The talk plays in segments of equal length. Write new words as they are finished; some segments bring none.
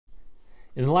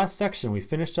In the last section, we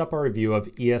finished up our review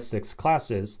of ES6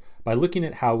 classes by looking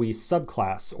at how we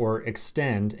subclass or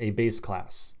extend a base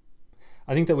class.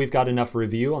 I think that we've got enough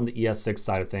review on the ES6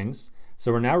 side of things,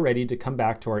 so we're now ready to come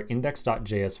back to our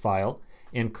index.js file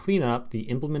and clean up the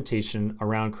implementation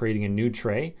around creating a new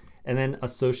tray and then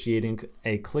associating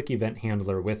a click event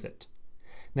handler with it.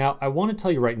 Now, I want to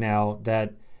tell you right now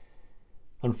that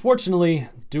unfortunately,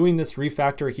 doing this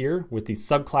refactor here with these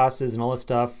subclasses and all this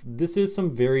stuff, this is some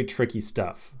very tricky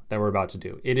stuff that we're about to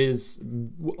do. It is,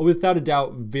 without a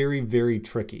doubt, very, very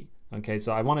tricky. Okay,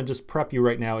 so I want to just prep you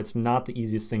right now. It's not the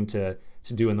easiest thing to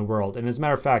do in the world. And as a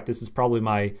matter of fact, this is probably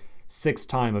my 6th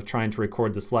time of trying to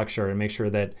record this lecture and make sure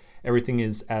that everything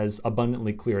is as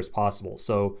abundantly clear as possible.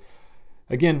 So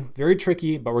again, very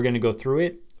tricky, but we're going to go through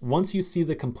it. Once you see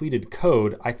the completed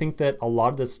code, I think that a lot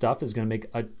of this stuff is going to make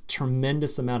a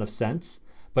tremendous amount of sense.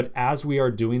 But as we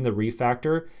are doing the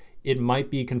refactor, it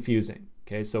might be confusing.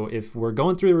 Okay, so if we're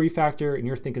going through the refactor and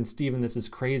you're thinking, Steven, this is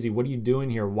crazy. What are you doing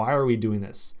here? Why are we doing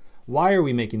this? Why are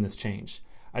we making this change?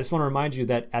 I just want to remind you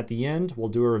that at the end, we'll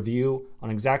do a review on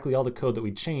exactly all the code that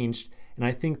we changed. And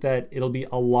I think that it'll be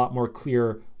a lot more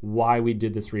clear why we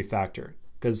did this refactor.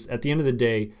 Because at the end of the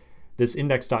day, this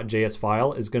index.js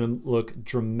file is going to look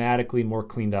dramatically more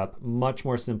cleaned up, much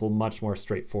more simple, much more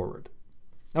straightforward.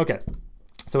 Okay,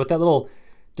 so with that little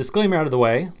disclaimer out of the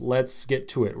way, let's get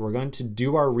to it. We're going to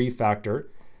do our refactor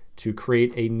to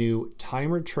create a new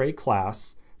timer tray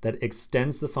class that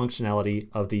extends the functionality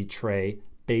of the tray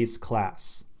base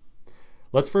class.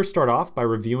 Let's first start off by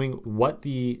reviewing what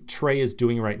the tray is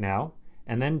doing right now,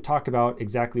 and then talk about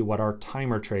exactly what our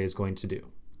timer tray is going to do.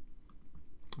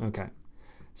 Okay.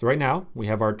 So right now we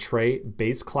have our tray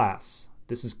base class.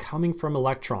 This is coming from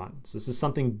Electron. So this is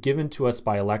something given to us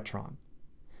by Electron.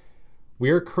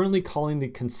 We are currently calling the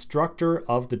constructor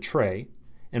of the tray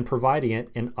and providing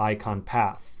it an icon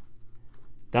path.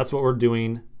 That's what we're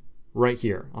doing right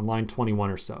here on line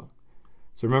 21 or so.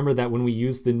 So remember that when we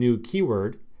use the new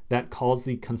keyword, that calls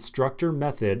the constructor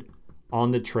method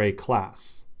on the tray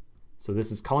class. So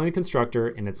this is calling the constructor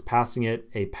and it's passing it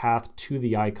a path to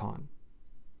the icon.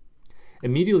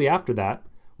 Immediately after that,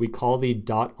 we call the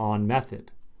 .on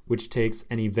method, which takes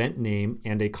an event name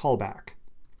and a callback.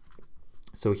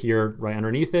 So here, right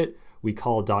underneath it, we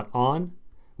call .on,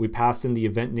 we pass in the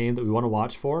event name that we want to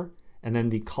watch for, and then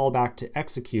the callback to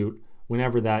execute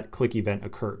whenever that click event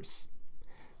occurs.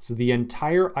 So the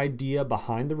entire idea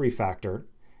behind the refactor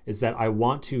is that I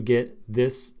want to get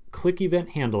this click event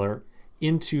handler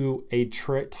into a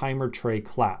timer tray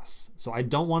class. So I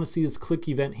don't want to see this click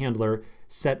event handler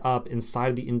set up inside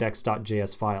of the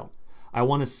index.js file. I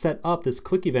want to set up this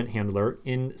click event handler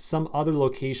in some other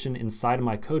location inside of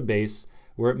my code base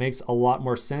where it makes a lot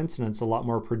more sense and it's a lot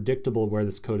more predictable where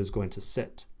this code is going to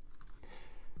sit.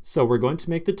 So we're going to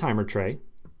make the timer tray.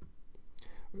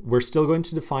 We're still going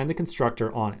to define the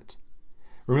constructor on it.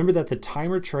 Remember that the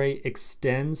timer tray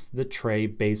extends the tray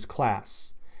base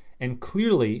class. And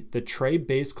clearly, the tray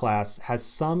base class has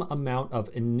some amount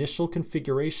of initial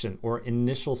configuration or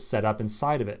initial setup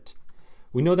inside of it.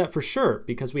 We know that for sure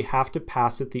because we have to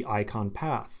pass it the icon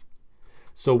path.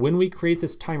 So when we create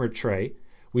this timer tray,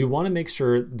 we want to make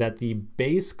sure that the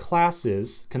base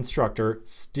class's constructor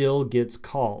still gets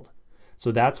called.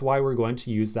 So that's why we're going to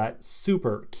use that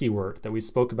super keyword that we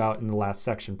spoke about in the last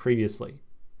section previously.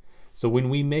 So when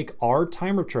we make our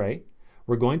timer tray,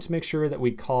 we're going to make sure that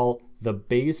we call the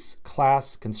base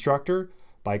class constructor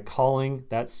by calling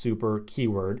that super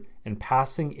keyword and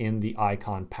passing in the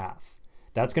icon path.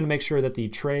 That's going to make sure that the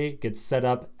tray gets set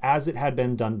up as it had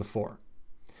been done before.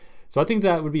 So I think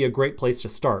that would be a great place to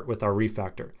start with our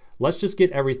refactor. Let's just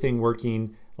get everything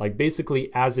working like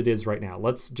basically as it is right now.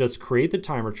 Let's just create the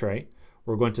timer tray.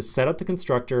 We're going to set up the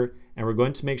constructor and we're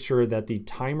going to make sure that the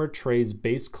timer tray's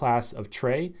base class of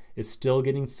tray is still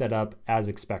getting set up as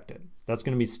expected. That's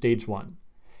going to be stage 1.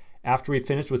 After we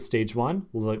finish with stage 1,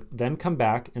 we'll then come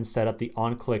back and set up the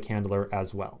onClick handler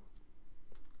as well.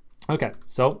 Okay,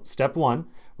 so step 1,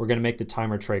 we're going to make the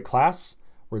timer tray class.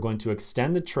 We're going to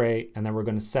extend the tray and then we're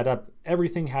going to set up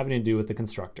everything having to do with the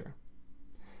constructor.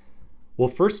 We'll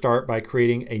first start by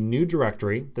creating a new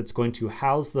directory that's going to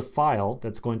house the file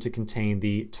that's going to contain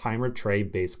the timer tray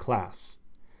base class.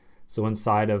 So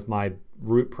inside of my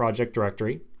root project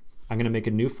directory, I'm going to make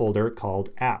a new folder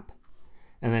called app.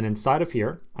 And then inside of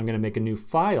here, I'm going to make a new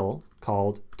file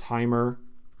called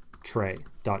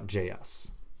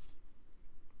timertray.js.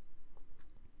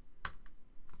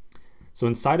 So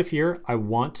inside of here, I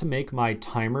want to make my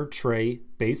timer tray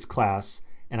base class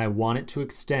and I want it to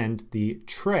extend the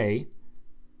tray,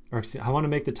 or I want to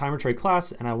make the timer tray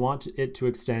class and I want it to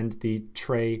extend the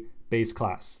tray base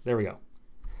class. There we go.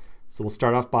 So we'll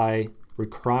start off by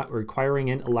requiring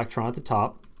an Electron at the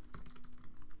top.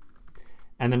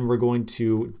 And then we're going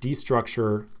to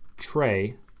destructure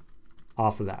tray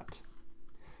off of that.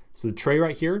 So the tray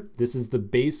right here, this is the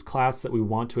base class that we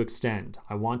want to extend.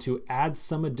 I want to add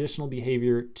some additional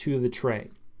behavior to the tray.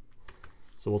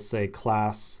 So we'll say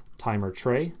class timer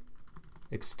tray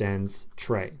extends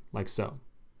tray, like so.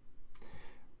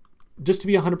 Just to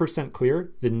be 100%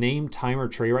 clear, the name timer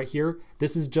tray right here,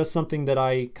 this is just something that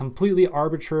I completely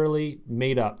arbitrarily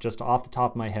made up just off the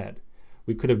top of my head.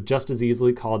 We could have just as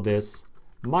easily called this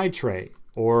my tray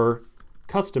or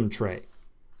custom tray,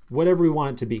 whatever we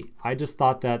want it to be. I just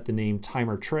thought that the name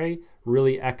timer tray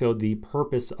really echoed the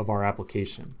purpose of our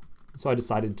application. So I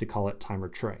decided to call it timer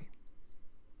tray.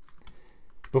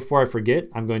 Before I forget,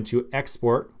 I'm going to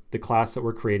export the class that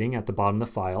we're creating at the bottom of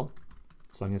the file.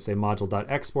 So I'm going to say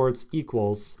module.exports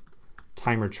equals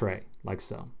timer tray, like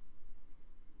so.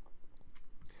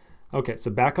 Okay, so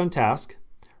back on task.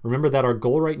 Remember that our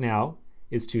goal right now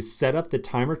is to set up the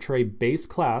timer tray base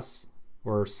class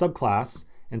or subclass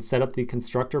and set up the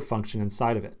constructor function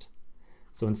inside of it.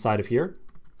 So inside of here,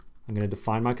 I'm going to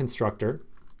define my constructor.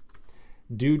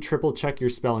 Do triple check your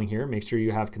spelling here. Make sure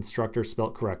you have constructor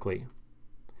spelled correctly.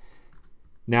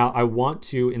 Now I want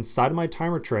to, inside of my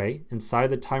timer tray, inside of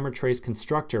the timer tray's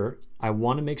constructor, I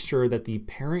want to make sure that the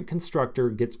parent constructor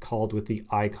gets called with the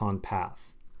icon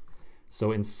path.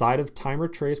 So inside of timer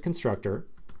tray's constructor,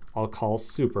 I'll call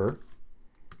super,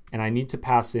 and I need to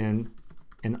pass in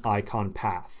an icon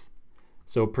path.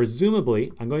 So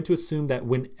presumably, I'm going to assume that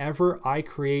whenever I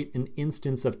create an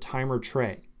instance of timer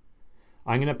tray,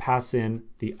 I'm going to pass in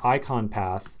the icon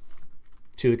path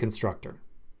to the constructor.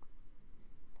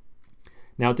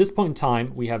 Now at this point in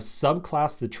time, we have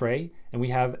subclassed the tray and we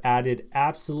have added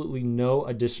absolutely no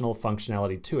additional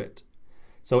functionality to it.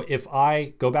 So if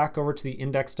I go back over to the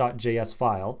index.js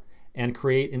file and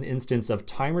create an instance of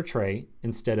timer tray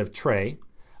instead of tray,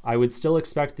 I would still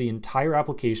expect the entire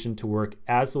application to work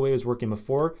as the way it was working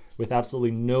before with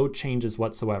absolutely no changes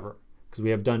whatsoever, because we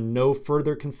have done no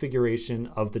further configuration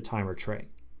of the timer tray.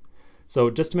 So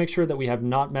just to make sure that we have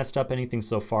not messed up anything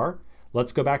so far,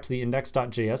 let's go back to the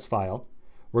index.js file.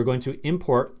 We're going to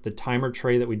import the timer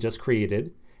tray that we just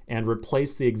created and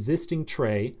replace the existing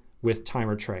tray with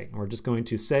timer tray. And we're just going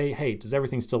to say, hey, does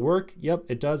everything still work? Yep,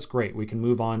 it does. Great. We can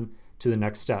move on to the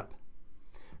next step.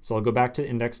 So I'll go back to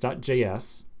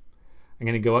index.js. I'm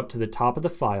going to go up to the top of the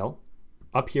file.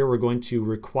 Up here, we're going to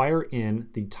require in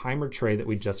the timer tray that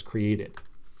we just created.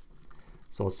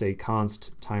 So I'll say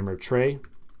const timer tray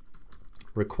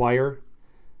require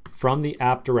from the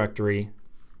app directory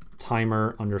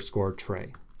timer underscore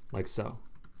tray, like so.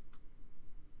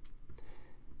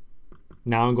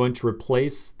 Now I'm going to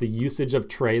replace the usage of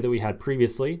tray that we had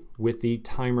previously with the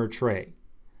timer tray.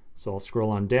 So I'll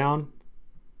scroll on down.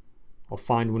 I'll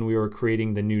find when we were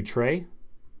creating the new tray.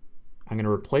 I'm going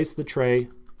to replace the tray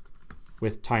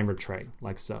with timer tray,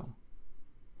 like so.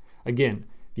 Again,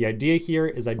 the idea here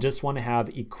is I just want to have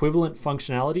equivalent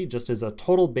functionality just as a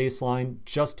total baseline,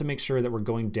 just to make sure that we're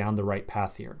going down the right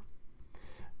path here.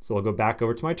 So I'll go back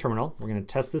over to my terminal. We're going to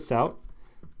test this out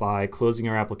by closing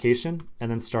our application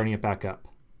and then starting it back up.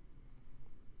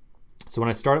 So when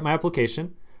I start up my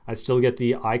application, I still get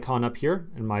the icon up here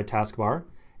in my taskbar,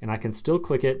 and I can still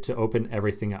click it to open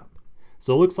everything up.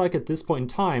 So it looks like at this point in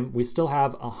time, we still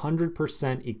have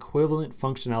 100% equivalent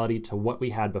functionality to what we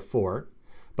had before,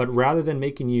 but rather than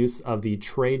making use of the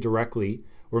tray directly,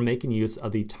 we're making use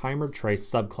of the timer tray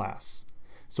subclass.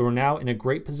 So we're now in a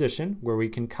great position where we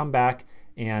can come back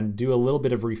and do a little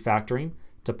bit of refactoring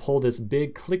to pull this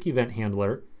big click event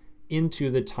handler into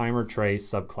the timer tray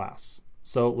subclass.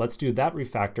 So let's do that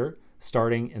refactor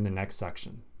starting in the next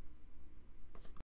section.